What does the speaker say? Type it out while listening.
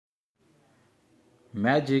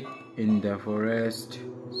Magic in the Forest,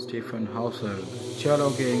 Stjepan Hauser. Cello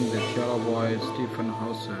King, the cello boy, Stjepan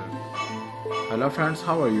Hauser. Hello friends,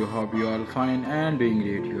 how are you? Hope you all fine and doing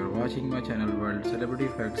great. You are watching my channel World Celebrity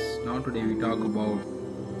Facts. Now today we talk about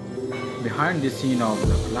behind the scene of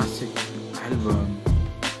the classic album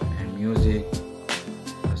and music.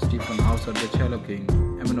 Stjepan Hauser, the cello king,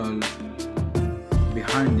 Emmanuel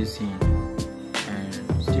behind the scene. And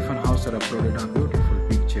Stjepan Hauser uploaded a beautiful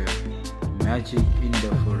picture, Magic in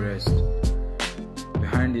the Forest.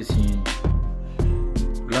 Behind the scene,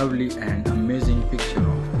 lovely and amazing picture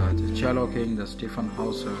of the cello king, the Stjepan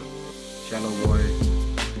Hauser, cello boy.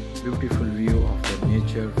 Beautiful view of the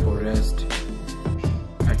nature, forest,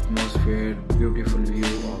 atmosphere, beautiful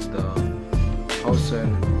view of the Hauser.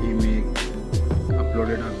 He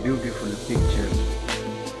uploaded a beautiful picture,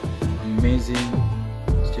 amazing.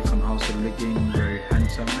 Stjepan Hauser looking very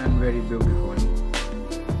handsome and very beautiful,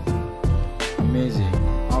 amazing,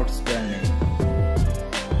 outstanding,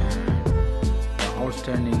 and the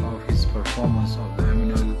outstanding of his performance of the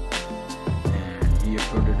Emmanuel. And he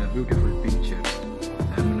uploaded a beautiful picture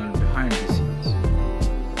of the Emmanuel behind the scenes.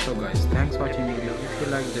 So guys, thanks for watching the video. If you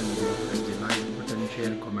like the video, press the like button,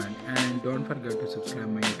 share, comment, and don't forget to subscribe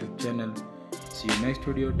my YouTube channel. See you next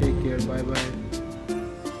video. Take care. Bye bye.